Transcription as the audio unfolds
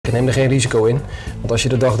Neem er geen risico in, want als je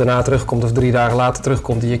de dag daarna terugkomt of 3 dagen later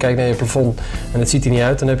terugkomt en je kijkt naar je plafond en het ziet er niet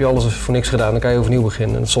uit, dan heb je alles voor niks gedaan. Dan kan je overnieuw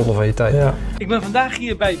beginnen en dat is zonde van je tijd. Ja. Ik ben vandaag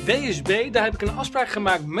hier bij DSB, daar heb ik een afspraak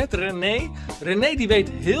gemaakt met René. René die weet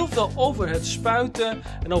heel veel over het spuiten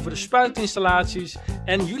en over de spuitinstallaties.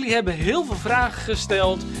 En jullie hebben heel veel vragen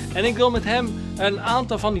gesteld en ik wil met hem een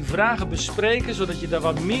aantal van die vragen bespreken, zodat je daar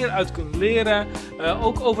wat meer uit kunt leren.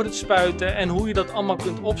 Ook over het spuiten en hoe je dat allemaal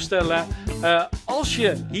kunt opstellen. Als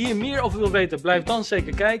je hier meer over wil weten, blijf dan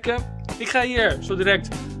zeker kijken. Ik ga hier zo direct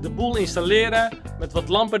de boel installeren met wat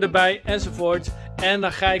lampen erbij enzovoort. En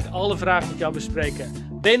dan ga ik alle vragen met jou bespreken.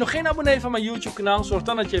 Ben je nog geen abonnee van mijn YouTube kanaal? Zorg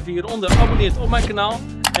dan dat je even hieronder abonneert op mijn kanaal.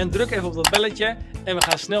 En druk even op dat belletje en we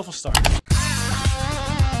gaan snel van start.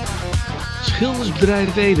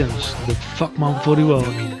 Schildersbedrijf Edens, de vakman voor uw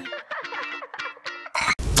woning.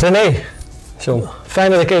 René, John,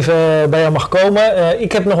 fijn dat ik even bij jou mag komen.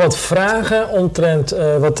 Ik heb nog wat vragen omtrent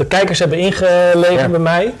wat de kijkers hebben ingeleverd bij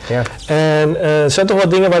mij. Ja. En er zijn toch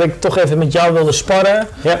wat dingen waar ik toch even met jou wilde sparren.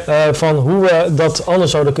 Ja. Van hoe we dat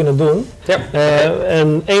anders zouden kunnen doen. Ja.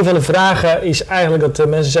 En een van de vragen is eigenlijk dat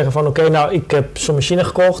mensen zeggen van oké, nou ik heb zo'n machine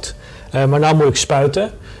gekocht, maar nou moet ik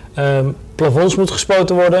spuiten. Plafonds moeten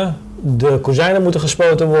gespoten worden, de kozijnen moeten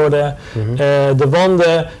gespoten worden, de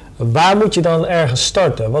wanden. Waar moet je dan ergens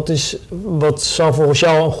starten? Wat zou volgens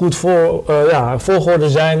jou een goed volgorde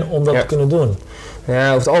zijn om dat te kunnen doen? Ja,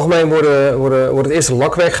 over het algemeen wordt het eerst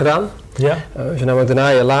lakwerk gedaan. Ja. Als je namelijk daarna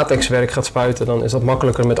je latexwerk gaat spuiten, dan is dat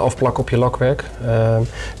makkelijker met afplakken op je lakwerk.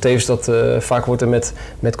 Tevens dat vaak wordt er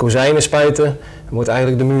met kozijnen spuiten, wordt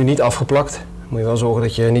eigenlijk de muur niet afgeplakt. Moet je wel zorgen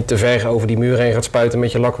dat je niet te ver over die muur heen gaat spuiten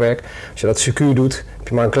met je lakwerk. Als je dat secuur doet, heb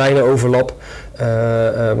je maar een kleine overlap,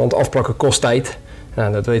 want afplakken kost tijd.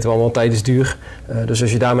 Nou, dat weten we allemaal, tijd is duur. Dus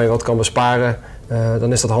als je daarmee wat kan besparen,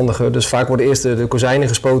 dan is dat handiger. Dus vaak worden eerst de kozijnen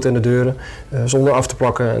gespoten en de deuren zonder af te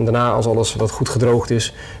plakken. En daarna, als alles wat goed gedroogd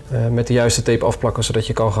is, met de juiste tape afplakken, zodat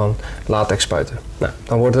je kan gaan latex spuiten. Nou,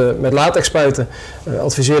 dan wordt met latex spuiten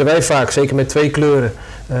adviseren wij vaak, zeker met 2 kleuren,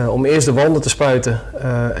 om eerst de wanden te spuiten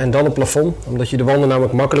en dan het plafond. Omdat je de wanden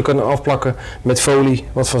namelijk makkelijker kan afplakken met folie,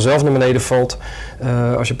 wat vanzelf naar beneden valt.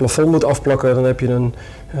 Als je plafond moet afplakken, dan heb je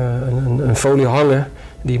een folie hangen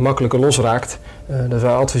die makkelijker losraakt. Dus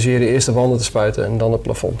wij adviseren eerst de wanden te spuiten en dan het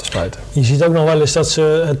plafond te spuiten. Je ziet ook nog wel eens dat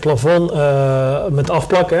ze het plafond met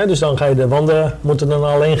afplakken, hè? Dus dan ga je de wanden moeten dan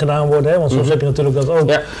alleen gedaan worden, hè? Want soms heb je natuurlijk dat ook.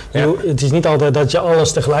 Ja. Het is niet altijd dat je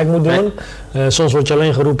alles tegelijk moet doen. Nee. Soms word je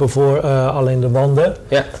alleen geroepen voor alleen de wanden.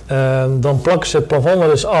 Ja. Dan plakken ze het plafond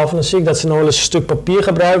wel eens af en dan zie ik dat ze nog wel eens een stuk papier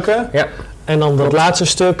gebruiken. Ja. En dan dat laatste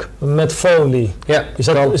stuk met folie. Ja, is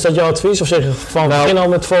dat jouw advies? Of zeg je van begin al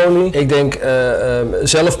met folie? Ik denk,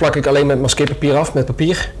 zelf plak ik alleen met maskeerpapier af, met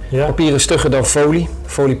papier. Ja. Papier is stugger dan folie.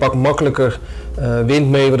 Folie pakt makkelijker wind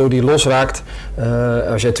mee, waardoor die losraakt.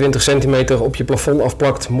 Als jij 20 centimeter op je plafond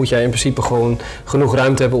afplakt, moet jij in principe gewoon genoeg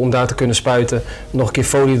ruimte hebben om daar te kunnen spuiten. Nog een keer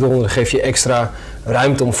folie eronder, dan geef je extra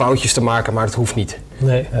ruimte om foutjes te maken, maar dat hoeft niet.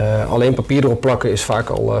 Nee. Alleen papier erop plakken is vaak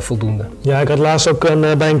al voldoende. Ja, ik had laatst ook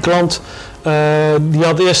bij een klant, die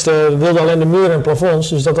had eerst, wilde alleen de muren en plafonds,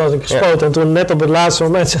 dus dat had ik gespoten. Ja. En toen net op het laatste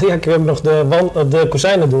moment zei ik wil nog de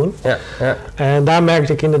kozijnen doen. Ja. Ja. En daar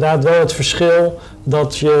merkte ik inderdaad wel het verschil,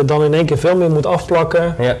 dat je dan in één keer veel meer moet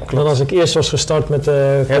afplakken dan als ik eerst was gestart met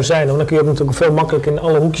de kozijnen. Want dan kun je ook natuurlijk veel makkelijker in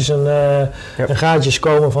alle hoekjes en gaatjes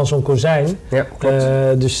komen van zo'n kozijn. Ja, klopt.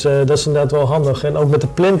 Dus dat is inderdaad wel handig. En ook met de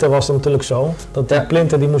plinten was het natuurlijk zo. Dat die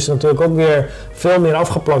plinten die moesten natuurlijk ook weer veel meer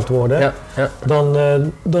afgeplakt worden.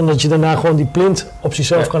 Dan dat je daarna gewoon die plint op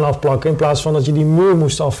zichzelf kan afplakken in plaats van dat je die muur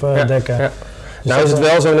moest afdekken. Ja. Dus nou is het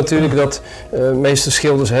wel zo natuurlijk dat de meeste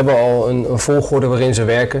schilders hebben al een volgorde waarin ze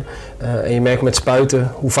werken. En je merkt met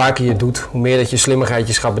spuiten, hoe vaker je het doet, hoe meer dat je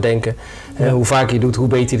slimmigheidjes gaat bedenken. Hoe vaker je het doet, hoe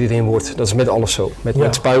beter je erin wordt. Dat is met alles zo.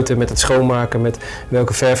 Met spuiten, met het schoonmaken, met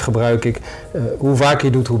welke verf gebruik ik. Hoe vaker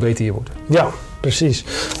je doet, hoe beter je wordt. Ja, precies.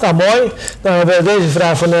 Nou, mooi. Dan hebben we deze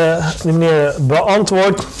vraag van de meneer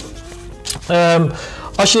beantwoord.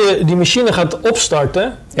 Als je die machine gaat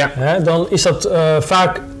opstarten, dan is dat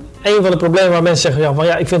vaak een van de problemen waar mensen zeggen van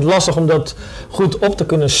ik vind het lastig om dat goed op te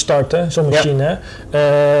kunnen starten, zo'n machine.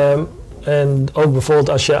 En ook bijvoorbeeld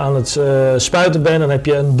als je aan het spuiten bent, dan heb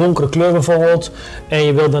je een donkere kleur bijvoorbeeld en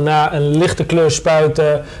je wilt daarna een lichte kleur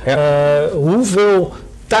spuiten. Hoeveel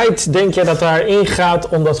tijd denk je dat daarin gaat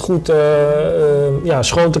om dat goed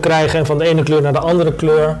schoon te krijgen en van de ene kleur naar de andere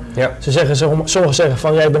kleur? Ja. Sommigen zeggen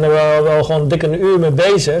van ik ben er wel gewoon dik een uur mee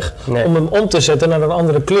bezig om hem om te zetten naar een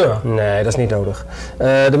andere kleur. Nee, dat is niet nodig.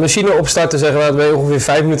 De machine opstarten zeggen we, daar ben je ongeveer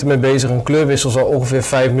 5 minuten mee bezig. Een kleurwissel zal ongeveer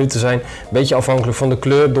 5 minuten zijn. Een beetje afhankelijk van de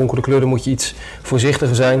kleur. Donkere kleuren moet je iets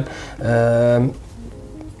voorzichtiger zijn.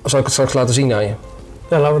 Zal ik het straks laten zien aan je?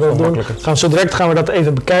 Ja, laten we dat doen. Zo direct gaan we dat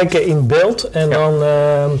even bekijken in beeld. En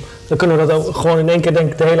dan kunnen we dat ook gewoon in één keer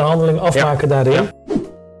denk ik de hele handeling afmaken daarin. Ja.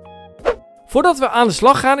 Voordat we aan de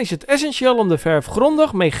slag gaan is het essentieel om de verf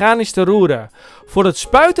grondig mechanisch te roeren. Voor het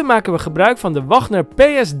spuiten maken we gebruik van de Wagner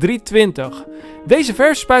PS320. Deze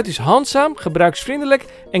verfspuit is handzaam, gebruiksvriendelijk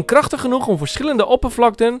en krachtig genoeg om verschillende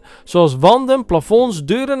oppervlakten zoals wanden, plafonds,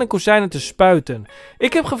 deuren en kozijnen te spuiten.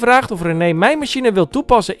 Ik heb gevraagd of René mijn machine wil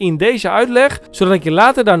toepassen in deze uitleg, zodat ik je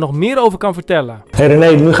later daar nog meer over kan vertellen. Hey René,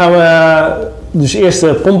 nu gaan we dus eerst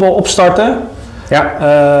de pomp opstarten.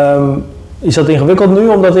 Ja. Is dat ingewikkeld nu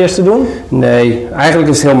om dat eerst te doen? Nee, eigenlijk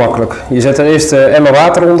is het heel makkelijk. Je zet er eerst emmer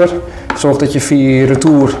water onder. Zorg dat je via je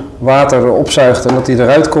retour water opzuigt en dat die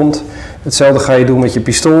eruit komt. Hetzelfde ga je doen met je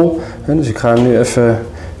pistool. Dus ik ga hem nu even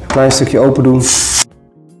een klein stukje open doen.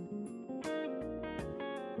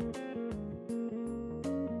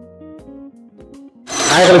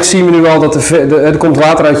 Eigenlijk zien we nu al dat er komt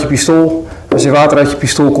water uit je pistool. Als er water uit je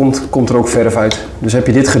pistool komt, komt er ook verf uit. Dus heb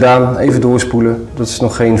je dit gedaan, even doorspoelen. Dat is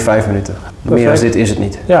nog geen 5 minuten. Meer dan dit is het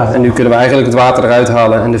niet. Ja. En nu kunnen we eigenlijk het water eruit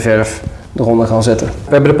halen en de verf eronder gaan zetten.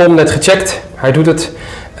 We hebben de pomp net gecheckt. Hij doet het.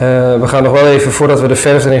 We gaan nog wel even, voordat we de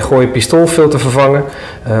verf erin gooien, pistoolfilter vervangen.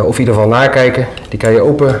 Of in ieder geval nakijken. Die kan je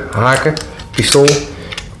open haken. Pistool.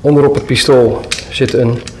 Onderop het pistool zit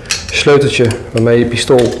een sleuteltje waarmee je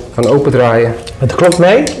pistool kan opendraaien. Met de klok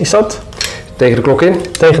mee, is dat? Tegen de klok in.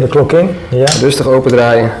 Tegen de klok in, ja. Rustig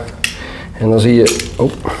opendraaien. En dan zie je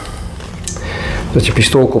dat je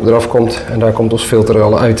pistoolkop eraf komt en daar komt ons filter er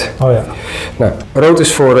al uit. Oh ja. Nou, rood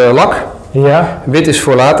is voor lak. Ja. Wit is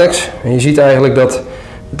voor latex. En je ziet eigenlijk dat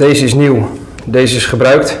deze is nieuw, deze is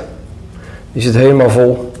gebruikt. Die zit helemaal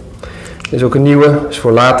vol. Dit is ook een nieuwe, is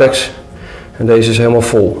voor latex. En deze is helemaal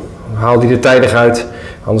vol. Haal die er tijdig uit.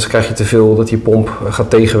 Anders krijg je te veel dat die pomp gaat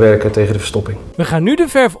tegenwerken tegen de verstopping. We gaan nu de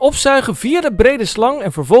verf opzuigen via de brede slang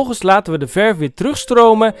en vervolgens laten we de verf weer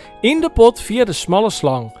terugstromen in de pot via de smalle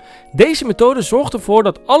slang. Deze methode zorgt ervoor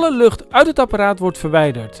dat alle lucht uit het apparaat wordt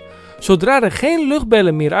verwijderd. Zodra er geen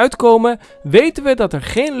luchtbellen meer uitkomen, weten we dat er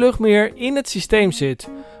geen lucht meer in het systeem zit.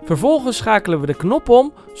 Vervolgens schakelen we de knop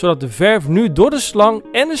om, zodat de verf nu door de slang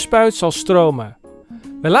en de spuit zal stromen.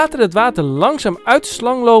 We laten het water langzaam uit de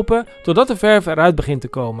slang lopen totdat de verf eruit begint te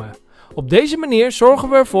komen. Op deze manier zorgen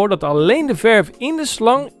we ervoor dat alleen de verf in de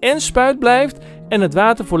slang en spuit blijft en het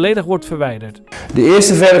water volledig wordt verwijderd. De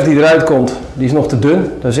eerste verf die eruit komt, die is nog te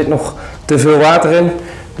dun. Daar zit nog te veel water in.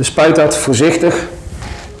 Dus spuit dat voorzichtig.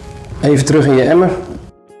 Even terug in je emmer.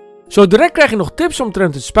 Zo direct krijg je nog tips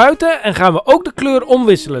omtrent het spuiten en gaan we ook de kleur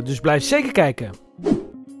omwisselen, dus blijf zeker kijken.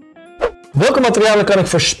 Welke materialen kan ik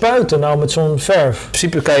verspuiten nou met zo'n verf? In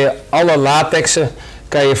principe kan je alle latexen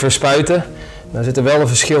verspuiten. Daar zit er wel een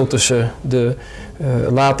verschil tussen de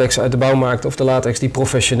latex uit de bouwmarkt of de latex die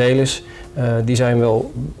professioneel is. Die zijn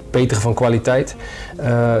wel beter van kwaliteit.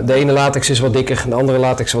 De ene latex is wat dikker en de andere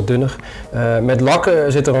latex wat dunner. Met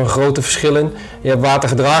lakken zit er een grote verschil in. Je hebt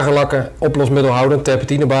watergedragen lakken, oplosmiddelhoudend,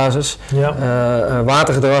 terpentinebasis. Ja.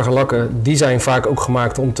 Watergedragen lakken, die zijn vaak ook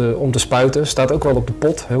gemaakt om te spuiten. Staat ook wel op de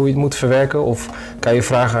pot hoe je het moet verwerken. Of kan je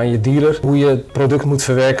vragen aan je dealer hoe je het product moet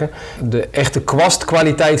verwerken. De echte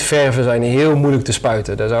kwastkwaliteit verven zijn heel moeilijk te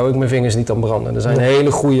spuiten. Daar zou ik mijn vingers niet aan branden. Er zijn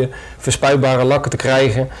hele goede verspuitbare lakken te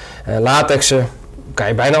krijgen. Latexen kan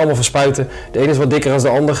je bijna allemaal verspuiten. De ene is wat dikker dan de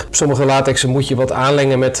ander. Sommige latexen moet je wat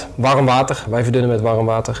aanlengen met warm water. Wij verdunnen met warm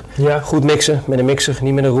water. Ja. Goed mixen met een mixer,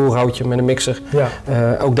 niet met een roerhoutje, met een mixer. Ja.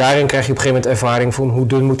 Ook daarin krijg je op een gegeven moment ervaring van hoe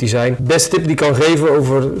dun moet die zijn. De beste tip die ik kan geven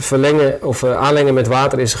over verlengen of aanlengen met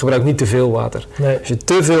water is gebruik niet te veel water. Nee. Als je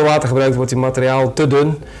te veel water gebruikt wordt die materiaal te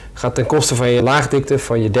dun. Gaat ten koste van je laagdikte,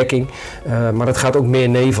 van je dekking. Maar het gaat ook meer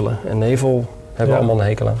nevelen. En nevel hebben we allemaal een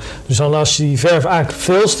hekel aan. Dus dan als die verf eigenlijk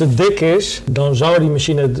veel te dik is, dan zou die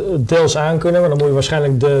machine het deels aankunnen, maar dan moet je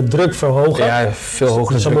waarschijnlijk de druk verhogen. Ja, veel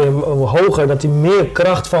hoger. Dus dan moet je hoger, dat hij meer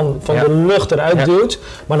kracht van de lucht eruit duwt,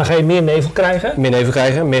 maar dan ga je meer nevel krijgen. Meer nevel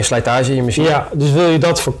krijgen, meer slijtage in je machine. Ja, dus wil je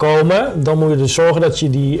dat voorkomen, dan moet je dus zorgen dat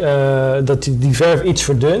je die verf iets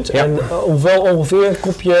verdunt. Ja. En wel ongeveer een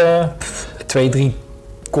kopje... 2-3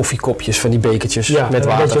 koffiekopjes van die bekertjes met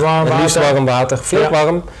water. Een beetje warm water. Het liefst warm water, flink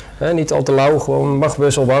warm. Niet al te lauw, gewoon mag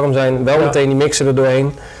best wel warm zijn. Wel meteen die mixer er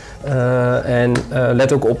doorheen.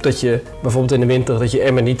 Let ook op dat je bijvoorbeeld in de winter dat je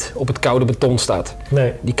emmer niet op het koude beton staat.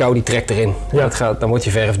 Nee. Die kou die trekt erin. Ja. Dan wordt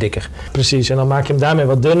je verf dikker. Precies, en dan maak je hem daarmee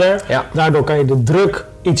wat dunner. Ja. Daardoor kan je de druk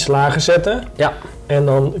iets lager zetten. Ja. En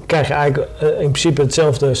dan krijg je eigenlijk in principe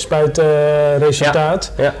hetzelfde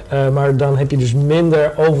spuitresultaat. Maar dan heb je dus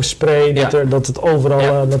minder overspray, dat het overal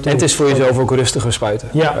natuurlijk... En het is voor jezelf ook rustiger spuiten.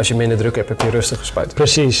 Als je minder druk hebt, heb je rustiger spuiten.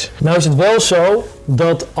 Precies. Nou is het wel zo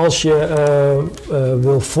dat als je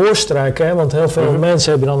wil voorstrijken, want heel veel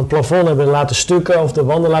mensen hebben dan een plafond hebben laten stukken of de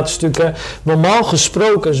wanden laten stukken. Normaal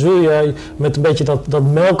gesproken zul je met een beetje dat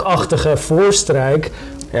melkachtige voorstrijk,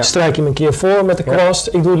 strijk je hem een keer voor met de kwast.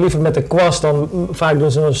 Ik doe het liever met de kwast dan vaak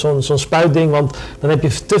doen ze zo'n spuitding, want dan heb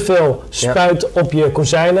je te veel spuit op je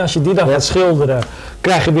kozijnen. Als je die dan gaat schilderen,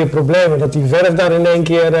 krijg je weer problemen dat die verf daar in één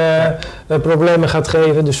keer problemen gaat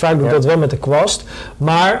geven. Dus vaak doe ik dat wel met de kwast.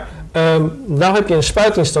 Maar nou heb je een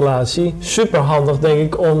spuitinstallatie, super handig denk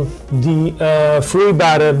ik om die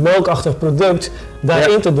vloeibare melkachtig product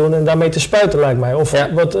daarin te doen en daarmee te spuiten lijkt mij. Of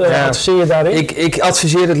wat adviseer je daarin? Ik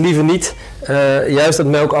adviseer het liever niet. Juist dat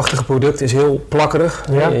melkachtige product is heel plakkerig.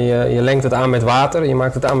 Je lengt het aan met water, je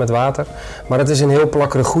maakt het aan met water. Maar het is een heel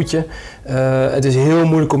plakkerig goedje. Het is heel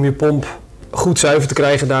moeilijk om je pomp goed zuiver te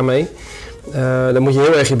krijgen daarmee. Daar moet je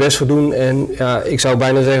heel erg je best voor doen en ik zou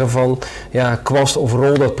bijna zeggen van kwast of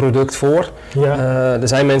rol dat product voor. Er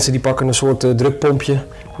zijn mensen die pakken een soort drukpompje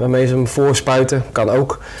waarmee ze hem voorspuiten, kan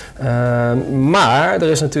ook. Maar er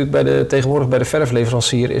is natuurlijk tegenwoordig bij de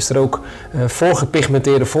verfleverancier is er ook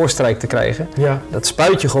voorgepigmenteerde voorstrijk te krijgen. Dat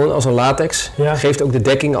spuit je gewoon als een latex. Geeft ook de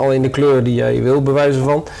dekking al in de kleur die jij wil bewijzen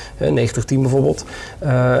van. 90-10 bijvoorbeeld.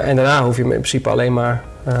 En daarna hoef je hem in principe alleen maar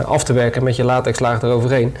af te werken met je latexlaag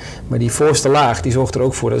eroverheen. Maar die voorste laag die zorgt er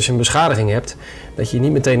ook voor dat als je een beschadiging hebt, dat je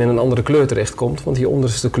niet meteen in een andere kleur terechtkomt. Want die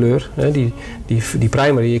onderste kleur, die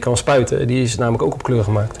primer die je kan spuiten, die is namelijk ook op kleur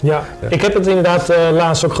gemaakt. Ik heb het inderdaad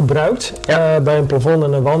laatst ook gebruikt bij een plafond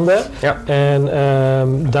en een wanden. En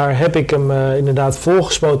daar heb ik hem inderdaad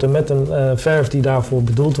voorgespoten met een verf die daarvoor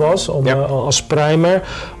bedoeld was, als primer.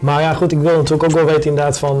 Maar ja goed, ik wil natuurlijk ook wel weten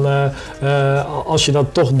inderdaad van als je dat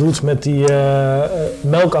toch doet met die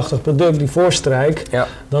melkachtig product, die voorstrijk,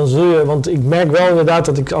 dan zul je, want ik merk wel inderdaad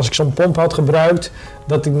dat als ik zo'n pomp had gebruikt,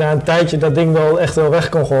 dat ik na een tijdje dat ding wel echt wel weg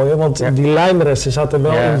kon gooien, want die lijmresten zaten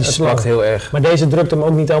wel in die slag. Het plakt heel erg. Maar deze drukt hem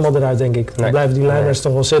ook niet helemaal eruit, denk ik. Dan blijven die lijmresten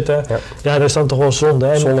toch wel zitten. Dat is dan toch wel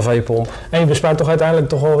zonde. Zonde van je pomp. En je bespaart toch uiteindelijk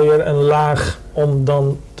toch wel weer een laag om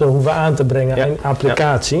dan te hoeven aan te brengen in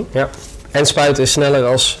applicatie. En spuiten is sneller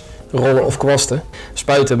als rollen of kwasten.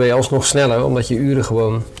 Spuiten ben je alsnog sneller, omdat je uren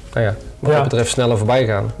gewoon, wat dat betreft, sneller voorbij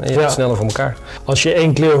gaan. En je hebt het sneller voor elkaar. Als je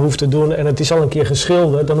één kleur hoeft te doen en het is al een keer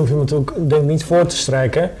geschilderd, dan hoef je hem natuurlijk denk niet voor te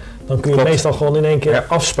strijken. Dan kun je het meestal gewoon in één keer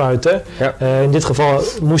afspuiten. In dit geval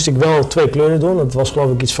moest ik wel 2 kleuren doen. Dat was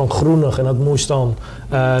geloof ik iets van groenig en dat moest dan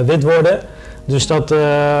wit worden. Dus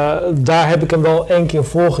daar heb ik hem wel 1 keer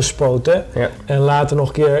voorgespoten en later nog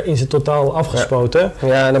een keer in zijn totaal afgespoten.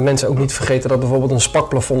 En dat mensen ook niet vergeten dat bijvoorbeeld een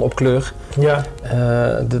spakplafond op kleur,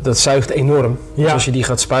 dat zuigt enorm. Dus als je die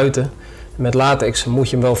gaat spuiten met latex moet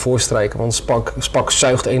je hem wel voorstrijken, want spak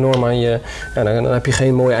zuigt enorm aan je. Dan heb je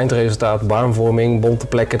geen mooi eindresultaat, baanvorming, bonte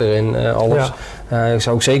plekken erin, alles. Ik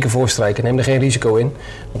zou ook zeker voorstrijken, neem er geen risico in.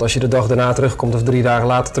 Want als je de dag daarna terugkomt of 3 dagen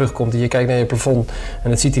later terugkomt en je kijkt naar je plafond en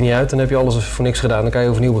het ziet er niet uit, dan heb je alles voor niks gedaan. Dan kan je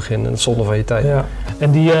overnieuw beginnen en dat is zonde van je tijd.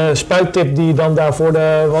 En die spuittip die je dan daarvoor,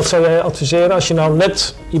 wat zou jij adviseren als je nou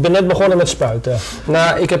je bent net begonnen met spuiten?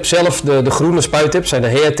 Nou, ik heb zelf de groene spuittips, zijn de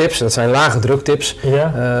heertips, dat zijn lage druktips.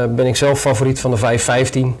 Ben ik zelf favoriet van de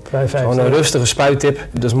 515. Gewoon een rustige spuittip.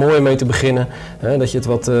 Dat is mooi om mee te beginnen.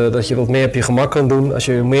 Dat je wat meer op je gemak kan doen. Als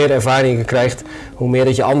je meer ervaringen krijgt, hoe meer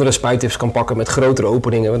dat je andere spuittips kan pakken met grotere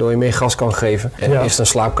openingen, waardoor je meer gas kan geven. Is het een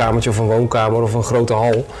slaapkamertje of een woonkamer of een grote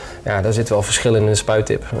hal? Daar zit wel verschil in een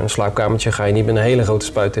spuittip. Een slaapkamertje ga je niet met een hele grote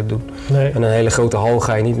spuittip doen. En een hele grote hal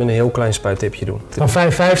ga je niet met een heel klein spuittipje doen. Maar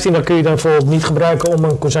 515 dan kun je dan bijvoorbeeld niet gebruiken om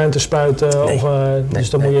een kozijn te spuiten? Dus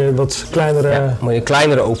dan moet je wat kleinere... moet je een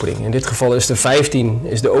kleinere opening. In dit geval is de 15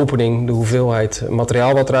 is de opening, de hoeveelheid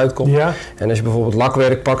materiaal wat eruit komt. En als je bijvoorbeeld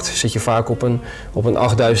lakwerk pakt, zit je vaak op een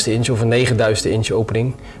 8000 inch of een 9000 inch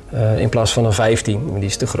opening. In plaats van een 15, die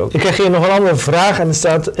is te groot. Ik krijg hier nog een andere vraag en er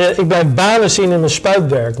staat, ik blijf banen zien in mijn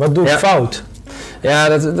spuitwerk. Wat doe ik fout?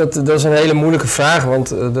 Ja, dat is een hele moeilijke vraag, want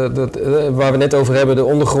waar we net over hebben, de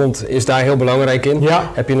ondergrond is daar heel belangrijk in.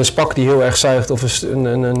 Heb je een spak die heel erg zuigt of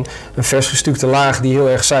een vers gestukte laag die heel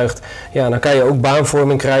erg zuigt, dan kan je ook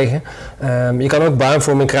baanvorming krijgen. Je kan ook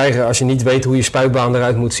baanvorming krijgen als je niet weet hoe je spuitbaan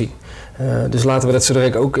eruit moet zien. Dus laten we dat zo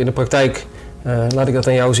direct ook in de praktijk, laat ik dat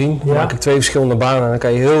aan jou zien. Dan maak ik 2 verschillende banen en dan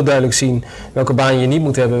kan je heel duidelijk zien welke baan je niet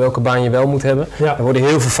moet hebben, welke baan je wel moet hebben. Er worden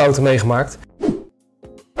heel veel fouten meegemaakt.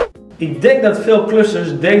 Ik denk dat veel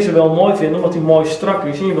klussers deze wel mooi vinden, omdat hij mooi strak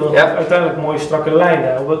is. En je wil uiteindelijk mooie strakke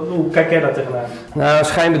lijnen. Hoe kijk jij daar tegenaan? Nou,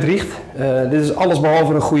 schijn bedriegt. Dit is alles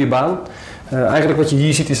behalve een goede baan. Eigenlijk wat je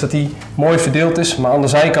hier ziet is dat hij mooi verdeeld is, maar aan de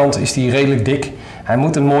zijkant is hij redelijk dik. Hij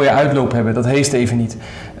moet een mooie uitloop hebben, dat heest even niet.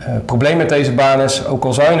 Het probleem met deze baan is, ook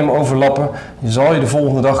al zou je hem overlappen, zal je de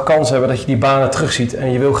volgende dag kans hebben dat je die banen terugziet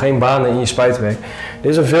en je wil geen banen in je spuitwerk.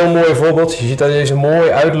 Dit is een veel mooier voorbeeld. Je ziet dat deze mooi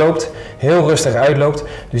uitloopt, heel rustig uitloopt.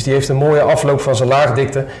 Dus die heeft een mooie afloop van zijn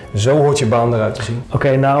laagdikte. Zo hoort je baan eruit te zien.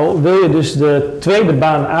 Oké, nou wil je dus de tweede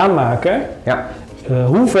baan aanmaken. Ja.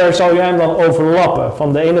 Hoe ver zou jij hem dan overlappen,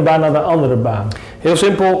 van de ene baan naar de andere baan? Heel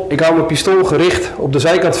simpel, ik hou mijn pistool gericht op de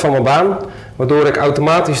zijkant van mijn baan, waardoor ik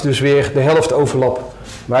automatisch dus weer de helft overlap.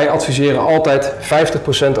 Wij adviseren altijd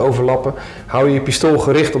 50% overlappen. Hou je je pistool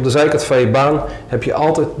gericht op de zijkant van je baan, heb je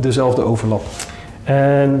altijd dezelfde overlap.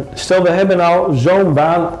 En stel, we hebben nou zo'n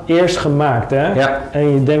baan eerst gemaakt, hè? Ja.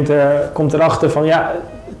 En je denkt, komt erachter van, ja,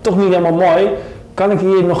 toch niet helemaal mooi. Kan ik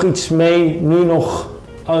hier nog iets mee, nu nog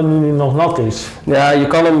nat is? Ja,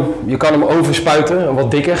 je kan hem overspuiten,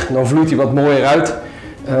 wat dikker, dan vloeit hij wat mooier uit.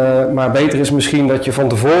 Maar beter is misschien dat je van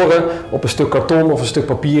tevoren op een stuk karton of een stuk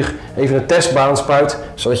papier even een testbaan spuit,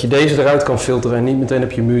 zodat je deze eruit kan filteren en niet meteen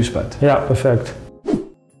op je muur spuit. Ja, perfect.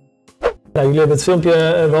 Nou, jullie hebben het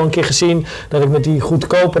filmpje wel een keer gezien dat ik met die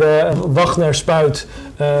goedkopere Wagner spuit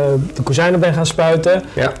de kozijnen ben gaan spuiten.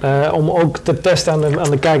 Ja. Om ook te testen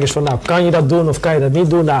aan de kijkers van, nou, kan je dat doen of kan je dat niet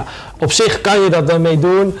doen? Nou, op zich kan je dat dan mee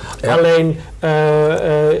doen. Ja. Alleen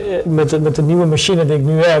met de nieuwe machine die ik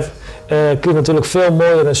nu heb, kun je natuurlijk veel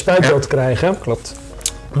mooiere spuitbeeld krijgen. Klopt.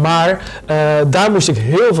 Maar daar moest ik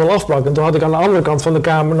heel veel afplakken. Toen had ik aan de andere kant van de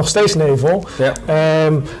kamer nog steeds nevel. Ja.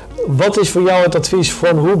 Wat is voor jou het advies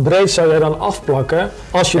van hoe breed zou jij dan afplakken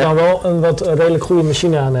als je dan wel een wat redelijk goede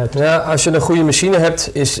machine aan hebt? Ja, als je een goede machine hebt,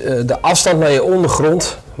 is de afstand naar je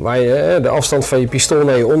ondergrond, de afstand van je pistool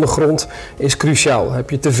naar je ondergrond, is cruciaal. Heb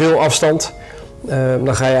je te veel afstand,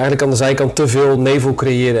 dan ga je eigenlijk aan de zijkant te veel nevel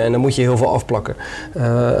creëren en dan moet je heel veel afplakken.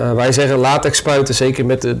 Wij zeggen latex spuiten, zeker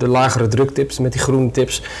met de lagere druktips, met die groene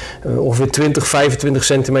tips, ongeveer 20-25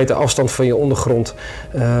 centimeter afstand van je ondergrond.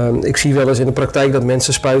 Ik zie wel eens in de praktijk dat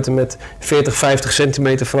mensen spuiten met 40-50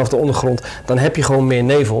 centimeter vanaf de ondergrond. Dan heb je gewoon meer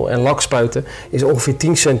nevel. En lak spuiten is ongeveer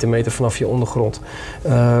 10 centimeter vanaf je ondergrond.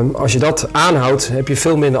 Als je dat aanhoudt, heb je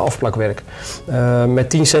veel minder afplakwerk. Met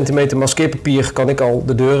 10 centimeter maskeerpapier kan ik al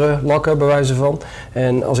de deuren lakken, bij wijze van.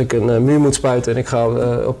 En als ik een muur moet spuiten en ik ga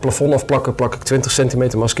op plafond afplakken, plak ik 20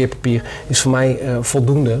 centimeter maskeerpapier. Is voor mij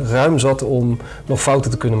voldoende, ruim zat om nog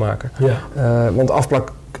fouten te kunnen maken. Ja. Want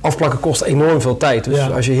afplakken kost enorm veel tijd.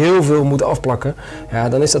 Dus als je heel veel moet afplakken, ja,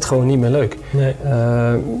 dan is dat gewoon niet meer leuk. Nee.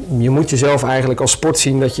 Je moet jezelf eigenlijk als sport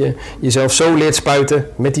zien dat je jezelf zo leert spuiten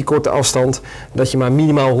met die korte afstand, dat je maar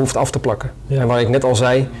minimaal hoeft af te plakken. Ja. En waar ik net al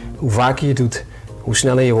zei, hoe vaker je het doet, hoe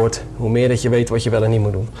sneller je wordt, hoe meer dat je weet wat je wel en niet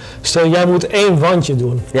moet doen. Stel, jij moet 1 wandje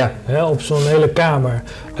doen, hè, op zo'n hele kamer.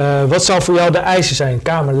 Wat zou voor jou de eisen zijn?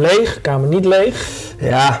 Kamer leeg, kamer niet leeg?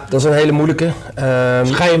 Ja, dat is een hele moeilijke.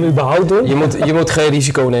 Dus ga je hem überhaupt doen? Je moet geen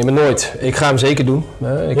risico nemen, nooit. Ik ga hem zeker doen.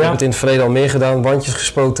 Ik heb het in het verleden al meer gedaan, wandjes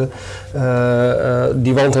gespoten.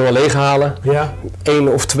 Die wand helemaal leeg halen. Ja. 1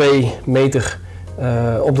 of 2 meter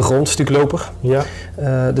op de grond, stukloper. Ja.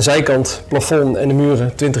 De zijkant, plafond en de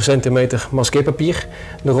muren 20 centimeter maskeerpapier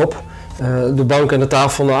erop. De bank en de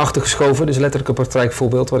tafel naar achter geschoven, dus letterlijk een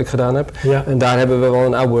praktijkvoorbeeld wat ik gedaan heb. Ja. En daar hebben we wel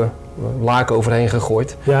een oude laken overheen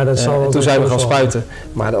gegooid. Ja, dat zal en toen zijn we gaan spuiten.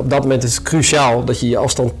 Maar op dat moment is het cruciaal dat je je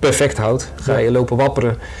afstand perfect houdt. Ga je lopen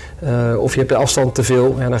wapperen of je hebt de afstand te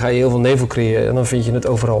veel, en dan ga je heel veel nevel creëren en dan vind je het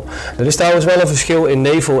overal. Er is trouwens wel een verschil in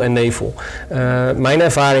nevel en nevel. Mijn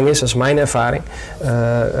ervaring is, dat is mijn ervaring,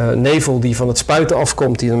 nevel die van het spuiten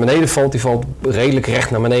afkomt, die naar beneden valt, die valt redelijk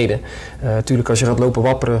recht naar beneden. Natuurlijk als je gaat lopen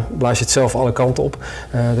wapperen, blaas je het zelf alle kanten op.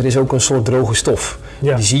 Er is ook een soort droge stof.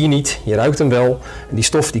 Ja. Die zie je niet, je ruikt hem wel. Die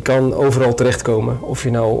stof die kan overal terechtkomen, of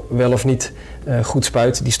je nou wel of niet goed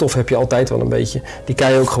spuit. Die stof heb je altijd wel een beetje. Die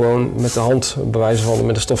kan je ook gewoon met de hand, bij wijze van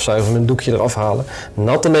met een stofzuiger, met een doekje eraf halen.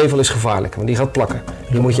 Natte nevel is gevaarlijk, want die gaat plakken.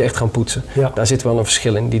 Die moet je echt gaan poetsen. Ja. Daar zit wel een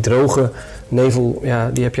verschil in. Die droge nevel, ja,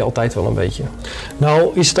 die heb je altijd wel een beetje.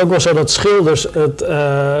 Nou, is het ook wel zo dat schilders het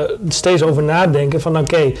steeds over nadenken van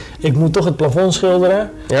oké, ik moet toch het plafond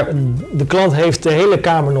schilderen. Ja. De klant heeft de hele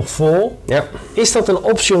kamer nog vol. Ja. Is dat een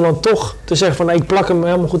optie om dan toch te zeggen van ik plak hem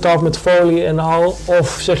helemaal goed af met folie en al?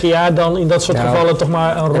 Of zeg je ja, dan in dat soort gevallen toch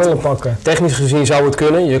maar een rollen pakken? Technisch gezien zou het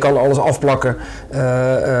kunnen. Je kan alles afplakken.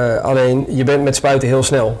 Alleen je bent met spuiten heel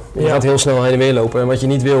snel. Je gaat heel snel heen en weer lopen. En wat je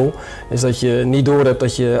niet wil, is dat je niet door hebt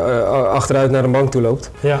dat je achteruit naar een bank toe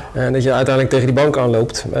loopt. Ja. En dat je uiteindelijk tegen die bank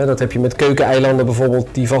aanloopt. Dat heb je met keukeneilanden bijvoorbeeld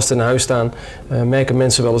die vast in huis staan. Merken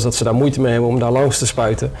mensen wel eens dat ze daar moeite mee hebben om daar langs te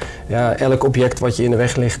spuiten. Ja, elk object wat je in de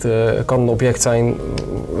weg ligt kan een object zijn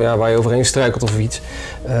waar je overheen struikelt of iets.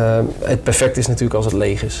 Het perfect is natuurlijk als het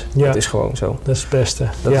leeg is. Ja. Dat is gewoon zo. zo. Dat is het beste.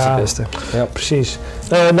 Dat is het beste. Ja, precies.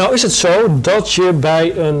 Nou is het zo dat je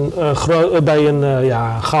bij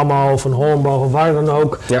een gamma of een hornbach of waar dan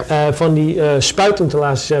ook van die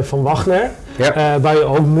spuitinstallaties hebt van Wagner. Ja. Waar je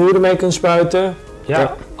ook muren mee kunt spuiten.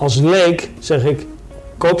 Ja. Als leek zeg ik,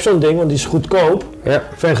 koop zo'n ding, want die is goedkoop. Ja.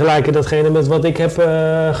 Vergelijken datgene met wat ik heb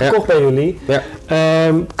gekocht bij jullie. Ja.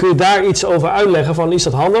 Kun je daar iets over uitleggen? Van, is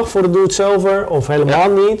dat handig voor de doe-het-zelver of helemaal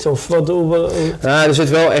niet? Of wat, er zit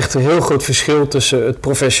wel echt een heel groot verschil tussen het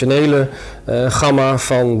professionele gamma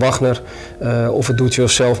van Wagner of het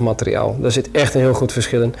do-it-yourself materiaal. Daar zit echt een heel groot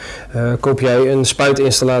verschil in. Koop jij een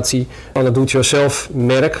spuitinstallatie van het do-it-yourself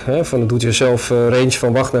merk, van de do-it-yourself range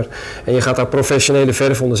van Wagner, en je gaat daar professionele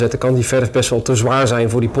verf onder zetten, kan die verf best wel te zwaar zijn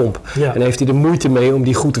voor die pomp. Ja. En heeft hij de moeite mee om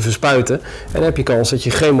die goed te verspuiten. En dan heb je kans dat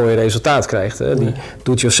je geen mooi resultaat krijgt. Hè. Die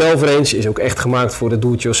do-it-yourself range is ook echt gemaakt voor de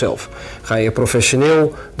do-it-yourself. Ga je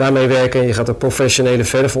professioneel daarmee werken en je gaat er professionele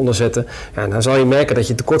verf onder zetten, dan zal je merken dat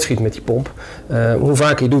je tekort schiet met die pomp. Hoe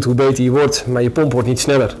vaker je doet, hoe beter je wordt, maar je pomp wordt niet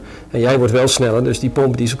sneller. En jij wordt wel sneller, dus die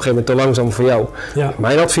pomp die is op een gegeven moment te langzaam voor jou. Ja.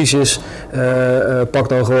 Mijn advies is, pak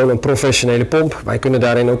dan gewoon een professionele pomp. Wij kunnen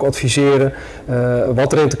daarin ook adviseren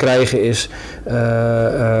wat erin te krijgen is.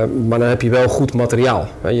 Maar dan heb je wel goed materiaal.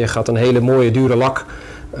 Je gaat een hele mooie dure lak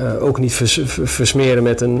ook niet versmeren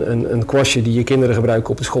met een kwastje die je kinderen gebruiken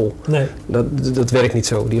op de school. Nee. Dat werkt niet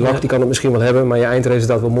zo. Die lak die kan het misschien wel hebben, maar je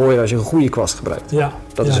eindresultaat wel mooier als je een goede kwast gebruikt. Ja.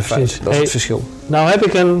 Dat is een feit. Dat is het verschil. Nou heb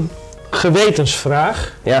ik een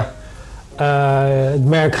gewetensvraag. Ja. Het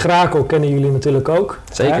merk Graco kennen jullie natuurlijk ook.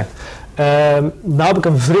 Zeker. Nou heb ik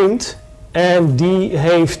een vriend en die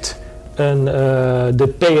heeft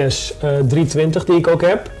de PS 320 die ik ook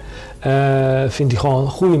heb. Vindt hij gewoon een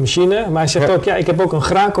goede machine. Maar hij zegt ook, ik heb ook een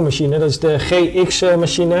Graco machine. Dat is de GX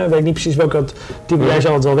machine. Weet niet precies welke type, jij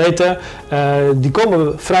zal het wel weten. Die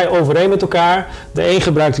komen vrij overeen met elkaar. De een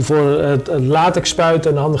gebruikt hij voor het latex spuiten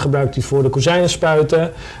en de ander gebruikt hij voor de kozijnen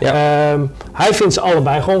spuiten. Ja. Hij vindt ze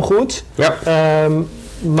allebei gewoon goed. Ja.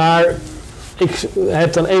 Maar ik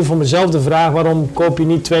heb dan even voor mezelf de vraag, waarom koop je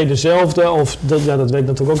niet twee dezelfde? Of dat weet ik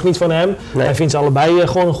natuurlijk ook niet van hem. Nee. Hij vindt ze allebei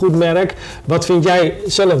gewoon een goed merk. Wat vind jij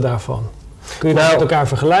zelf daarvan? Kun je dat met elkaar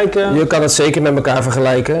vergelijken? Je kan het zeker met elkaar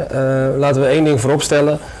vergelijken. Laten we één ding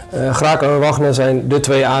vooropstellen. Graco en Wagner zijn de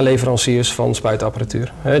 2 A-leveranciers van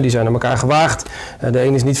spuitapparatuur. Die zijn aan elkaar gewaagd. De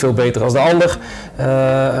een is niet veel beter dan de ander.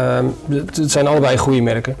 Het zijn allebei goede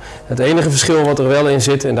merken. Het enige verschil wat er wel in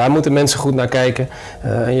zit, en daar moeten mensen goed naar kijken.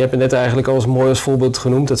 En je hebt het net eigenlijk al mooi als voorbeeld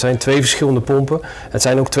genoemd. Het zijn 2 verschillende pompen. Het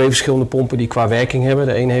zijn ook 2 verschillende pompen die qua werking hebben.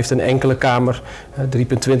 De een heeft een enkele kamer.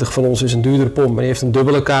 3.20 van ons is een duurdere pomp, maar die heeft een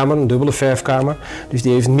dubbele kamer, een dubbele verfkamer. Dus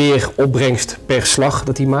die heeft meer opbrengst per slag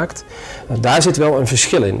dat hij maakt. Daar zit wel een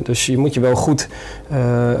verschil in. Dus je moet je wel goed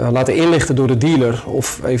laten inlichten door de dealer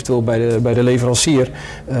of eventueel bij de leverancier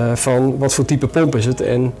van wat voor type pomp is het.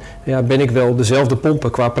 En ben ik wel dezelfde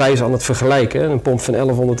pompen qua prijs aan het vergelijken. Een pomp van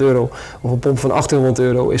 €1100 of een pomp van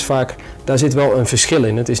 €1800 is vaak, daar zit wel een verschil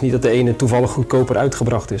in. Het is niet dat de ene toevallig goedkoper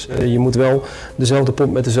uitgebracht is. Je moet wel dezelfde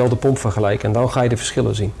pomp met dezelfde pomp vergelijken en dan ga je de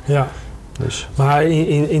verschillen zien. Ja. Dus. Maar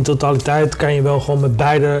in totaliteit kan je wel gewoon met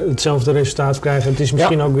beide hetzelfde resultaat krijgen. Het is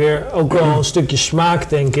misschien ook wel een stukje smaak,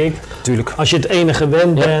 denk ik. Tuurlijk. Als je het ene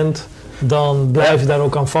gewend bent, dan blijf je daar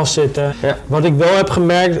ook aan vastzitten. Ja. Wat ik wel heb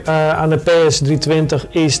gemerkt aan de PS 320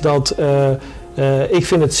 is dat ik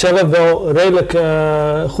vind het zelf wel redelijk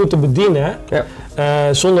goed te bedienen. Ja.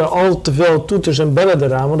 Zonder al te veel toeters en bellen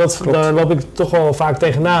eraan. Want daar loop ik toch wel vaak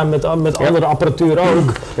tegenaan met andere apparatuur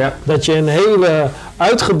ook. Ja. Dat je een hele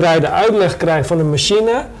uitgebreide uitleg krijgt van een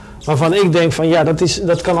machine. Waarvan ik denk van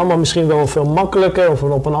dat kan allemaal misschien wel veel makkelijker of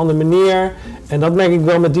op een andere manier. En dat merk ik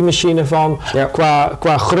wel met die machine van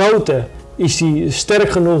qua grootte. Is die sterk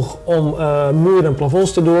genoeg om muren en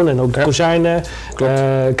plafonds te doen en ook de kozijnen.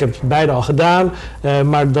 Ik heb beide al gedaan.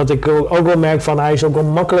 Maar dat ik ook wel merk van hij is ook wel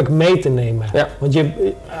makkelijk mee te nemen. Ja. Want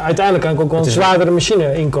uiteindelijk kan ik ook wel een zwaardere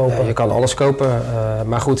machine inkopen. Ja, je kan alles kopen.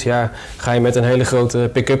 Maar goed, ga je met een hele grote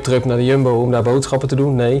pick-up truck naar de Jumbo om daar boodschappen te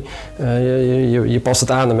doen? Nee. Je past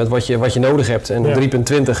het aan met wat je nodig hebt. En de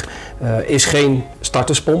 3.20 is geen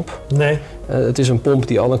starterspomp. Nee. Het is een pomp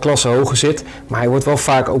die al een klasse hoger zit, maar hij wordt wel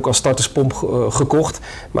vaak ook als starterspomp gekocht.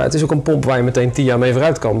 Maar het is ook een pomp waar je meteen 10 jaar mee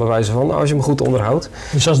vooruit kan, bij wijze van, als je hem goed onderhoudt.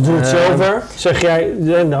 Dus als do-it-zelver, zeg jij,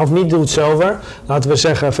 of niet doe-het-zelver, laten we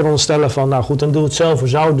zeggen, veronderstellen van, nou goed, een doe-het-zelver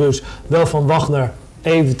zou dus wel van Wagner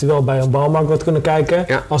eventueel bij een bouwmarkt wat kunnen kijken.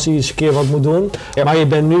 Ja. Als hij eens een keer wat moet doen. Ja. Maar je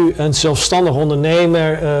bent nu een zelfstandig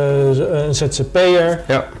ondernemer, een ZZP'er.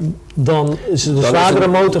 Ja. Dan is het de zwaardere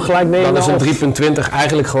motor gelijk nemen. Dan is een 3.20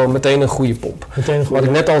 eigenlijk gewoon meteen een goede pomp. Wat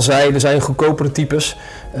ik net al zei, er zijn goedkopere types.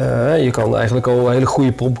 Je kan eigenlijk al een hele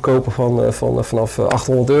goede pomp kopen vanaf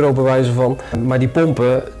 €800 bij wijze van. Maar die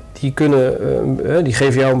pompen, die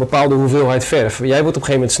geven jou een bepaalde hoeveelheid verf. Jij wordt op een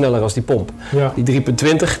gegeven moment sneller als die pomp. Ja. Die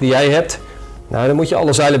 3.20 die jij hebt, nou, dan moet je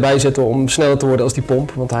alle zeilen bijzetten om sneller te worden als die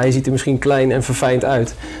pomp. Want hij ziet er misschien klein en verfijnd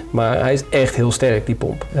uit. Maar hij is echt heel sterk, die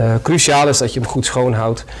pomp. Cruciaal is dat je hem goed schoon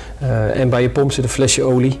houdt. En bij je pomp zit een flesje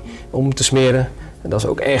olie om te smeren. En dat is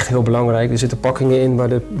ook echt heel belangrijk. Er zitten pakkingen in waar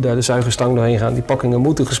de zuigerstang doorheen gaat. Die pakkingen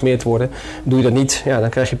moeten gesmeerd worden. Doe je dat niet, ja, dan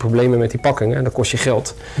krijg je problemen met die pakkingen. En dat kost je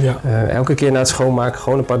geld. Ja. Elke keer na het schoonmaken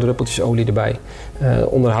gewoon een paar druppeltjes olie erbij.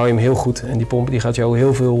 Onderhoud je hem heel goed. En die pomp die gaat jou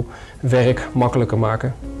heel veel werk makkelijker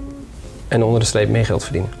maken. En onder de streep meer geld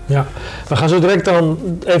verdienen. Ja, we gaan zo direct dan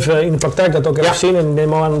even in de praktijk dat ook even zien. En ik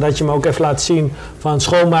neem aan dat je me ook even laat zien van het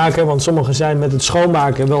schoonmaken. Want sommigen zijn met het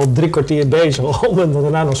schoonmaken wel 3 kwartier bezig om het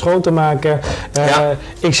daarna nog schoon te maken.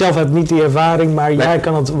 Ik zelf heb niet die ervaring, maar jij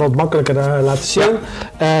kan het wat makkelijker laten zien.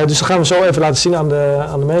 Dus dat gaan we zo even laten zien aan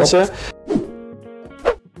de mensen.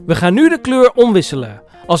 We gaan nu de kleur omwisselen.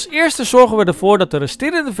 Als eerste zorgen we ervoor dat de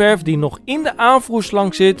resterende verf die nog in de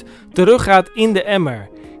aanvoerslang zit, teruggaat in de emmer.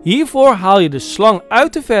 Hiervoor haal je de slang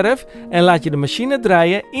uit de verf en laat je de machine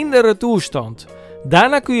draaien in de retourstand.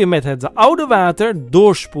 Daarna kun je met het oude water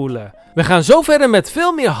doorspoelen. We gaan zo verder met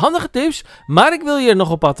veel meer handige tips, maar ik wil je er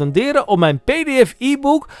nog op attenderen op mijn PDF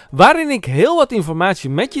e-book waarin ik heel wat informatie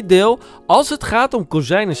met je deel als het gaat om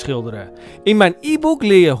kozijnen schilderen. In mijn e-book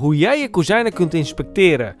leer je hoe jij je kozijnen kunt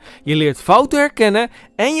inspecteren. Je leert fouten herkennen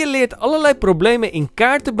en je leert allerlei problemen in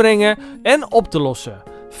kaart te brengen en op te lossen.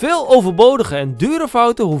 Veel overbodige en dure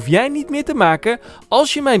fouten hoef jij niet meer te maken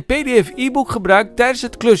als je mijn PDF e-book gebruikt tijdens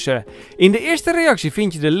het klussen. In de eerste reactie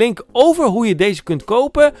vind je de link over hoe je deze kunt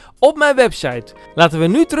kopen op mijn website. Laten we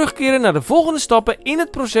nu terugkeren naar de volgende stappen in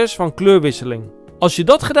het proces van kleurwisseling. Als je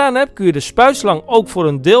dat gedaan hebt kun je de spuitslang ook voor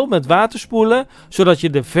een deel met water spoelen, zodat je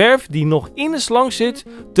de verf die nog in de slang zit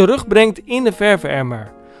terugbrengt in de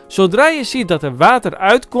verfemmer. Zodra je ziet dat er water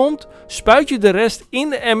uitkomt, spuit je de rest in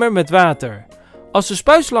de emmer met water. Als de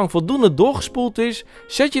spuitslang voldoende doorgespoeld is,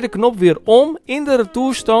 zet je de knop weer om in de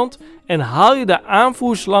retourstand en haal je de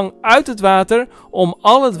aanvoerslang uit het water om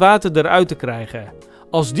al het water eruit te krijgen.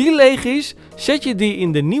 Als die leeg is, zet je die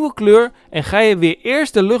in de nieuwe kleur en ga je weer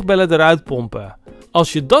eerst de luchtbellen eruit pompen.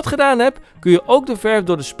 Als je dat gedaan hebt, kun je ook de verf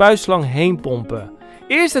door de spuitslang heen pompen.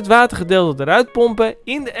 Eerst het watergedeelte eruit pompen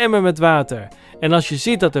in de emmer met water. En als je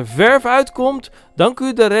ziet dat er verf uitkomt, dan kun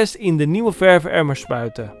je de rest in de nieuwe verfemmer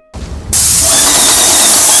spuiten.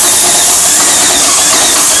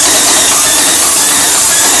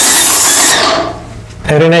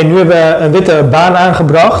 René, nu hebben we een witte baan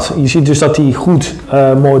aangebracht. Je ziet dus dat die goed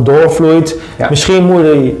mooi doorvloeit. Ja. Misschien moet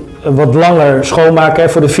je die wat langer schoonmaken.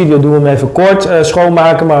 Voor de video doen we hem even kort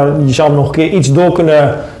schoonmaken. Maar je zou hem nog een keer iets door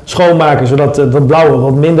kunnen schoonmaken. Zodat dat blauwe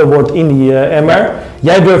wat minder wordt in die emmer. Ja.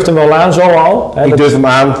 Jij durft hem wel aan zo al. Ik durf hem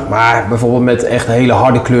aan, maar bijvoorbeeld met echt hele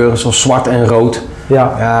harde kleuren zoals zwart en rood.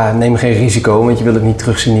 Ja, neem geen risico, want je wil het niet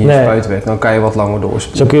terugzien in je spuitwerk. Dan kan je wat langer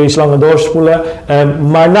doorspoelen. Zo kun je iets langer doorspoelen.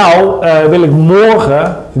 Maar nou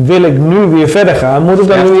wil ik nu weer verder gaan. Moet ik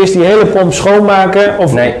dan nu eerst die hele pomp schoonmaken?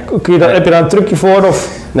 Of kun je heb je daar een trucje voor? Of?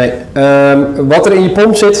 Nee, wat er in je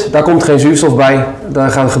pomp zit, daar komt geen zuurstof bij. Daar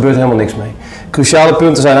gebeurt helemaal niks mee. Cruciale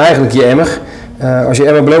punten zijn eigenlijk je emmer. Als je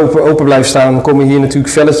emmer open blijft staan, dan komen hier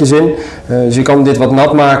natuurlijk velletjes in. Dus je kan dit wat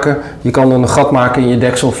nat maken. Je kan een gat maken in je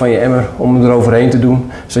deksel van je emmer om hem eroverheen te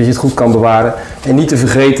doen, zodat je het goed kan bewaren. En niet te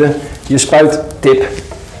vergeten, je spuittip.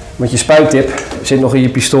 Want je spuittip zit nog in je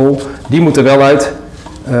pistool. Die moet er wel uit.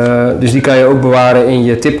 Dus die kan je ook bewaren in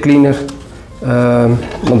je tipcleaner.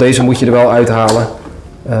 Want deze moet je er wel uithalen.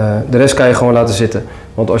 De rest kan je gewoon laten zitten.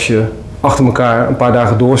 Want als je achter elkaar een paar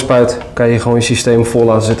dagen doorspuit, kan je gewoon je systeem vol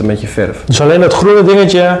laten zitten met je verf. Dus alleen dat groene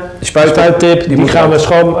dingetje, de spuittip, die gaan we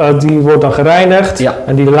schoon, die wordt dan gereinigd. Ja.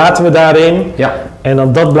 En die laten we daarin. Ja. En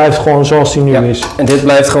dan dat blijft gewoon zoals die nu is. En dit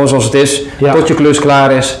blijft gewoon zoals het is, tot je klus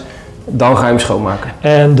klaar is. Dan ga je hem schoonmaken.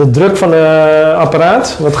 En de druk van het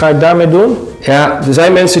apparaat, wat ga ik daarmee doen? Ja, er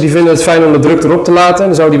zijn mensen die vinden het fijn om de druk erop te laten.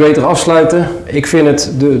 Dan zou die beter afsluiten. Ik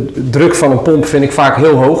vind de druk van een pomp vind ik vaak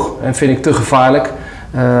heel hoog en vind ik te gevaarlijk.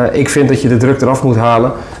 Ik vind dat je de druk eraf moet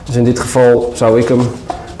halen. Dus in dit geval zou ik hem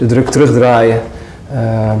de druk terugdraaien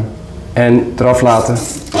en eraf laten.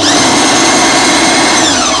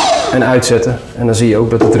 En uitzetten. En dan zie je ook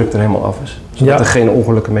dat de druk er helemaal af is. Zodat er geen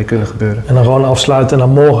ongelukken mee kunnen gebeuren. En dan gewoon afsluiten en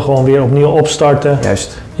dan morgen gewoon weer opnieuw opstarten.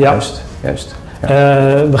 Juist.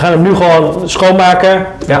 We gaan hem nu gewoon schoonmaken,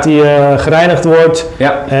 dat hij gereinigd wordt.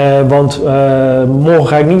 Ja. Want morgen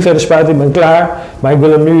ga ik niet verder spuiten, ik ben klaar. Maar ik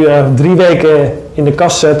wil hem nu 3 weken in de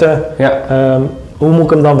kast zetten. Ja. Hoe moet ik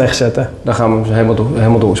hem dan wegzetten? Dan gaan we hem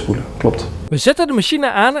helemaal doorspoelen, klopt. We zetten de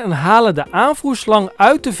machine aan en halen de aanvoerslang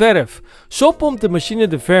uit de verf. Zo pompt de machine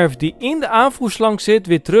de verf die in de aanvoerslang zit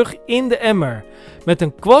weer terug in de emmer. Met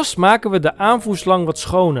een kwast maken we de aanvoerslang wat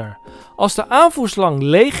schoner. Als de aanvoerslang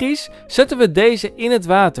leeg is, zetten we deze in het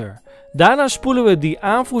water. Daarna spoelen we die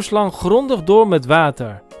aanvoerslang grondig door met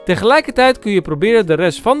water. Tegelijkertijd kun je proberen de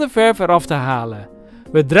rest van de verf eraf te halen.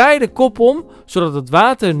 We draaien de kop om, zodat het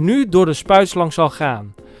water nu door de spuitslang zal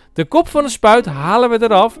gaan. De kop van de spuit halen we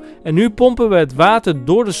eraf en nu pompen we het water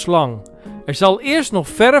door de slang. Er zal eerst nog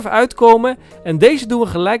verf uitkomen en deze doen we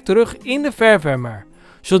gelijk terug in de verfemmer.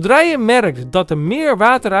 Zodra je merkt dat er meer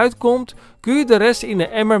water uitkomt, kun je de rest in de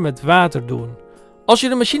emmer met water doen. Als je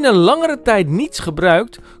de machine langere tijd niets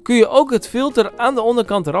gebruikt, kun je ook het filter aan de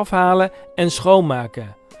onderkant eraf halen en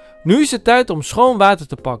schoonmaken. Nu is het tijd om schoon water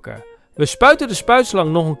te pakken. We spuiten de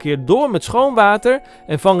spuitslang nog een keer door met schoon water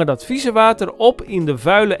en vangen dat vieze water op in de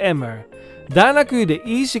vuile emmer. Daarna kun je de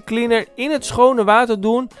Easy Cleaner in het schone water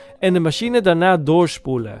doen en de machine daarna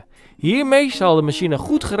doorspoelen. Hiermee zal de machine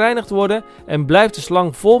goed gereinigd worden en blijft de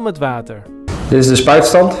slang vol met water. Dit is de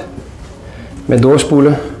spuitstand. Met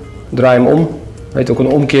doorspoelen, draai hem om. Weet ook een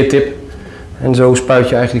omkeertip. En zo spuit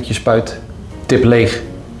je eigenlijk je spuittip leeg.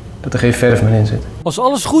 Dat er geen verf meer in zit. Als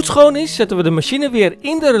alles goed schoon is, zetten we de machine weer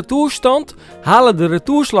in de retourstand, halen de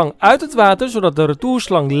retourslang uit het water zodat de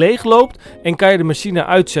retourslang leeg loopt en kan je de machine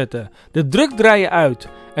uitzetten. De druk draai je uit.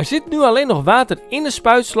 Er zit nu alleen nog water in de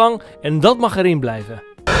spuitslang en dat mag erin blijven.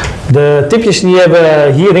 De tipjes die hebben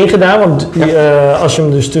we hierin gedaan, want als je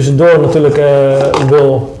hem dus tussendoor natuurlijk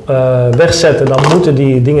wil wegzetten, dan moeten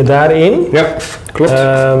die dingen daarin. Ja, klopt.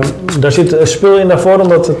 Daar zit spul in daarvoor om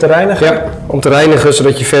dat te reinigen? Ja, om te reinigen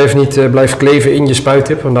zodat je verf niet blijft kleven in je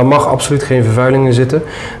spuittip, want daar mag absoluut geen vervuiling in zitten.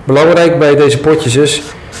 Belangrijk bij deze potjes is,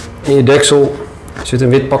 in je deksel zit een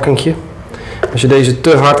wit pakkingje. Als je deze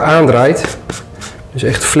te hard aandraait, dus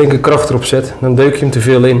echt flinke kracht erop zet, dan deuk je hem te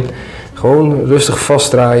veel in. Gewoon rustig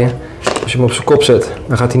vastdraaien. Als je hem op zijn kop zet,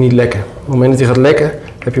 dan gaat hij niet lekken. Op het moment dat hij gaat lekken,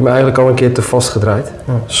 heb je hem eigenlijk al een keer te vast gedraaid.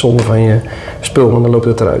 Zonde van je spul, want dan loopt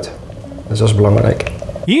het eruit. Dus dat is belangrijk.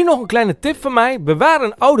 Hier nog een kleine tip van mij. Bewaar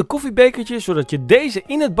een oude koffiebekertje, zodat je deze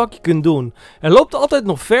in het bakje kunt doen. Er loopt altijd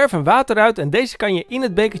nog verf en water uit en deze kan je in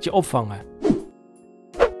het bekertje opvangen.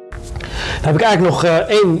 Dan heb ik eigenlijk nog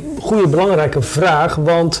één goede belangrijke vraag,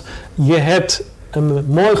 want je hebt hem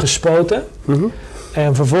mooi gespoten.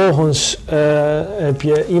 En vervolgens heb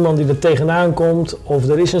je iemand die er tegenaan komt of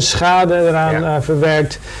er is een schade eraan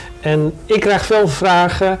verwerkt. En ik krijg veel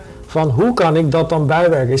vragen van hoe kan ik dat dan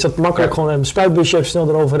bijwerken? Is dat makkelijk gewoon een spuitbusje even snel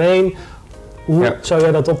eroverheen? Hoe zou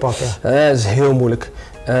jij dat oppakken? Dat is heel moeilijk.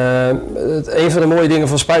 Een van de mooie dingen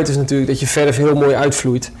van spuiten is natuurlijk dat je verf heel mooi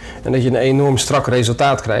uitvloeit. En dat je een enorm strak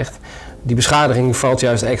resultaat krijgt. Die beschadiging valt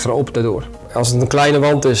juist extra op daardoor. Als het een kleine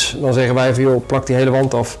wand is, dan zeggen wij van joh, plak die hele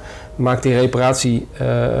wand af. Maak die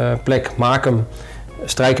reparatieplek, maak hem,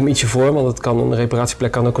 strijk hem ietsje voor, want een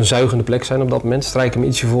reparatieplek kan ook een zuigende plek zijn op dat moment. Strijk hem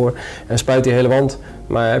ietsje voor en spuit die hele wand.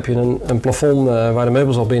 Maar heb je een plafond waar de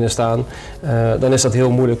meubels al binnen staan, dan is dat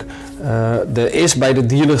heel moeilijk. Bij de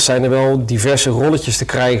dealers zijn er wel diverse rolletjes te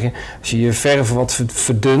krijgen. Als je je verf wat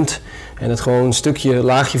verdunt en het gewoon een stukje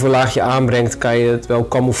laagje voor laagje aanbrengt, kan je het wel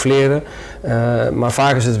camoufleren. Maar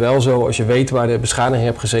vaak is het wel zo, als je weet waar de beschadiging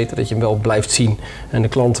hebt gezeten, dat je hem wel blijft zien. En de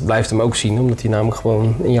klant blijft hem ook zien, omdat hij namelijk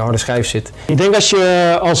gewoon in je harde schijf zit. Ik denk als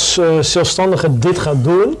je als zelfstandige dit gaat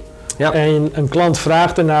doen, en een klant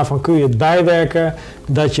vraagt ernaar van kun je het bijwerken,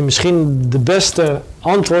 dat je misschien de beste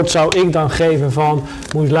antwoord zou ik dan geven van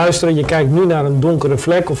moet je luisteren, je kijkt nu naar een donkere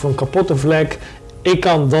vlek of een kapotte vlek. Ik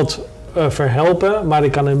kan dat verhelpen, maar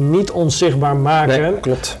ik kan hem niet onzichtbaar maken. Nee,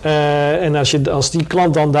 klopt. En als die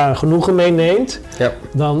klant dan daar genoegen mee neemt,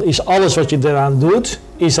 dan is alles wat je eraan doet,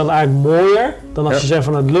 is dan eigenlijk mooier dan als je zegt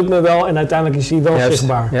van het lukt me wel en uiteindelijk is hij wel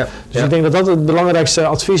zichtbaar. Dus ik denk dat dat het belangrijkste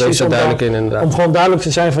advies is om gewoon duidelijk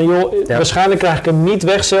te zijn van joh, waarschijnlijk krijg ik hem niet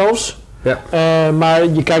weg zelfs. Maar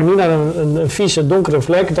je kijkt nu naar een vieze donkere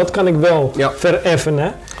vlek, dat kan ik wel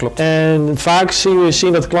vereffenen. Klopt. En vaak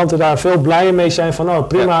zien dat klanten daar veel blijer mee zijn van oh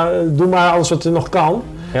prima, doe maar alles wat er nog kan.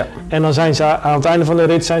 En dan zijn ze aan het einde van de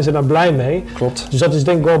rit zijn ze daar blij mee. Klopt. Dus dat is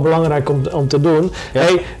denk ik wel belangrijk om te doen.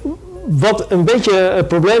 Hey, wat een beetje het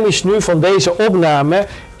probleem is nu van deze opname,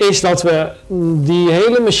 is dat we die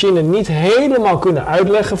hele machine niet helemaal kunnen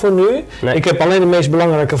uitleggen voor nu. Nee. Ik heb alleen de meest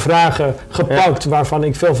belangrijke vragen gepakt waarvan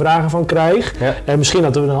ik veel vragen van krijg. En misschien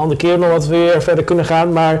dat we een andere keer nog wat weer verder kunnen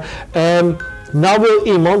gaan. Maar Nou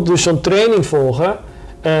wil iemand dus zo'n training volgen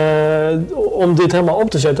om dit helemaal op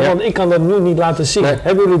te zetten, want ik kan dat nu niet laten zien. Nee.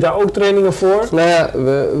 Hebben jullie daar ook trainingen voor? Nou ja,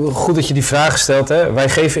 goed dat je die vraag stelt. Hè. Wij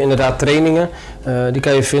geven inderdaad trainingen. Die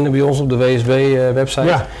kan je vinden bij ons op de WSB-website.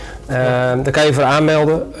 Ja. Daar kan je voor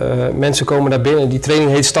aanmelden. Mensen komen daar binnen. Die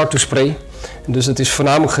training heet Start to Spray. Dus het is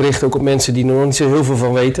voornamelijk gericht ook op mensen die er nog niet zo heel veel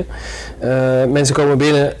van weten. Mensen komen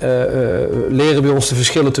binnen, leren bij ons de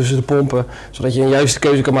verschillen tussen de pompen, zodat je een juiste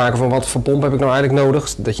keuze kan maken van wat voor pomp heb ik nou eigenlijk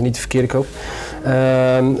nodig, dat je niet de verkeerde koopt.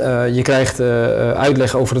 Je krijgt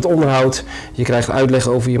uitleg over het onderhoud, je krijgt uitleg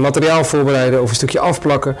over je materiaal voorbereiden, over een stukje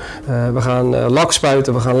afplakken. We gaan lak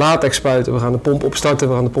spuiten, we gaan latex spuiten, we gaan de pomp opstarten,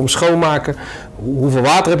 we gaan de pomp schoonmaken. Hoeveel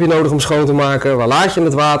water heb je nodig om schoon te maken? Waar laat je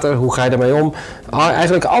het water? Hoe ga je daarmee om?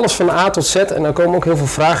 Eigenlijk alles van A tot Z. En dan komen ook heel veel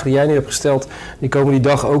vragen die jij niet hebt gesteld. Die komen die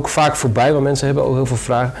dag ook vaak voorbij. Want mensen hebben ook heel veel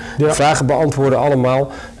vragen. Ja. Vragen beantwoorden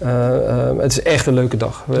allemaal. Het is echt een leuke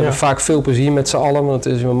dag. We hebben vaak veel plezier met z'n allen. Want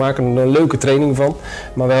we maken er een leuke training van.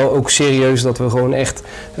 Maar wel ook serieus dat we gewoon echt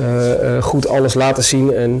goed alles laten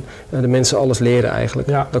zien. En de mensen alles leren eigenlijk.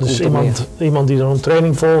 Ja, dat dus iemand die dan een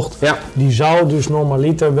training volgt. Ja. Die zou dus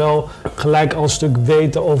normaliter wel gelijk al een stuk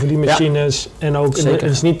weten over die machines. Ja. En ook, het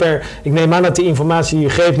is niet ik neem aan dat die informatie die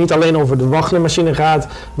je geeft niet alleen over de Wagner machine gaat,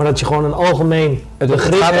 maar dat je gewoon een algemeen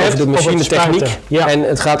begrip gaat hebt over de machinetechniek en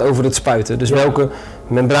het gaat over het spuiten. Dus welke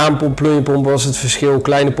membraanpomp, plooienpomp was het verschil,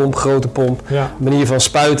 kleine pomp, grote pomp, manier van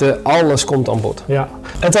spuiten, alles komt aan bod. Ja.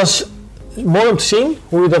 Het was mooi om te zien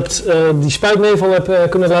hoe je die spuitnevel hebt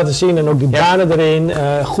kunnen laten zien en ook die banen erin.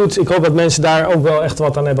 Goed, ik hoop dat mensen daar ook wel echt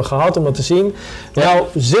wat aan hebben gehad om dat te zien. Ja. Nou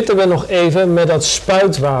zitten we nog even met dat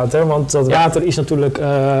spuitwater, want dat water is natuurlijk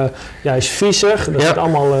is viezig. Er zitten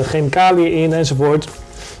allemaal chemicaliën in enzovoort.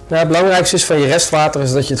 Nou, het belangrijkste is van je restwater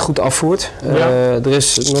is dat je het goed afvoert. Er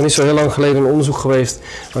is nog niet zo heel lang geleden een onderzoek geweest.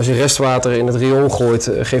 Als je restwater in het riool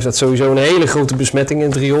gooit, geeft dat sowieso een hele grote besmetting in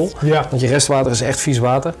het riool. Ja. Want je restwater is echt vies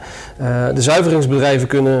water. De zuiveringsbedrijven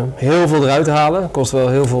kunnen heel veel eruit halen. Het kost wel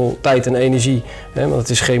heel veel tijd en energie, want het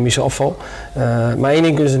is chemisch afval. Maar één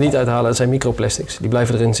ding kunnen ze niet uithalen, dat zijn microplastics. Die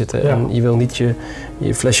blijven erin zitten. Ja. En je wil niet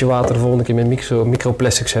je flesje water de volgende keer met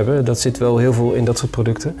microplastics hebben. Dat zit wel heel veel in dat soort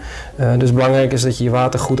producten. Dus belangrijk is dat je je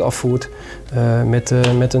water goed afvoert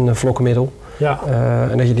met een vlokkenmiddel. Ja.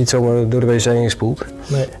 En dat je niet zomaar door de wc heen spoelt.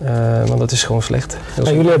 Nee. Want dat is gewoon slecht.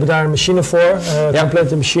 En jullie hebben daar een machine voor,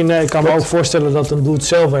 complete machine. Ik kan me ook voorstellen dat een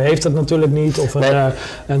doe-het-zelver heeft dat natuurlijk niet. Of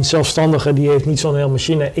een zelfstandige die heeft niet zo'n hele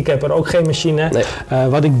machine. Ik heb er ook geen machine. Nee.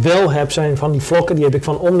 Wat ik wel heb zijn van die vlokken, die heb ik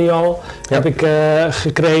van Omnial heb ik,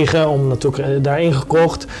 gekregen, om natuurlijk daarin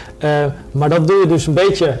gekocht. Maar dat doe je dus een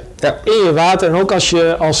beetje in je water. En ook als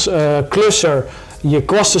je als klusser je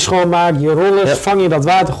kwasten schoonmaakt, je rollers, vang je dat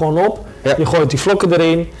water gewoon op. Ja. Je gooit die vlokken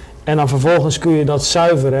erin en dan vervolgens kun je dat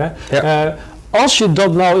zuiveren. Ja. Als je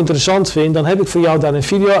dat nou interessant vindt, dan heb ik voor jou daar een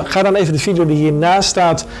video. Ga dan even de video die hiernaast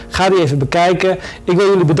staat, ga die even bekijken. Ik wil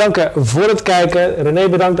jullie bedanken voor het kijken. René,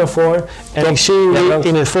 bedankt daarvoor. En ik zie jullie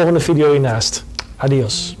in de volgende video hiernaast.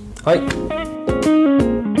 Adios. Hoi.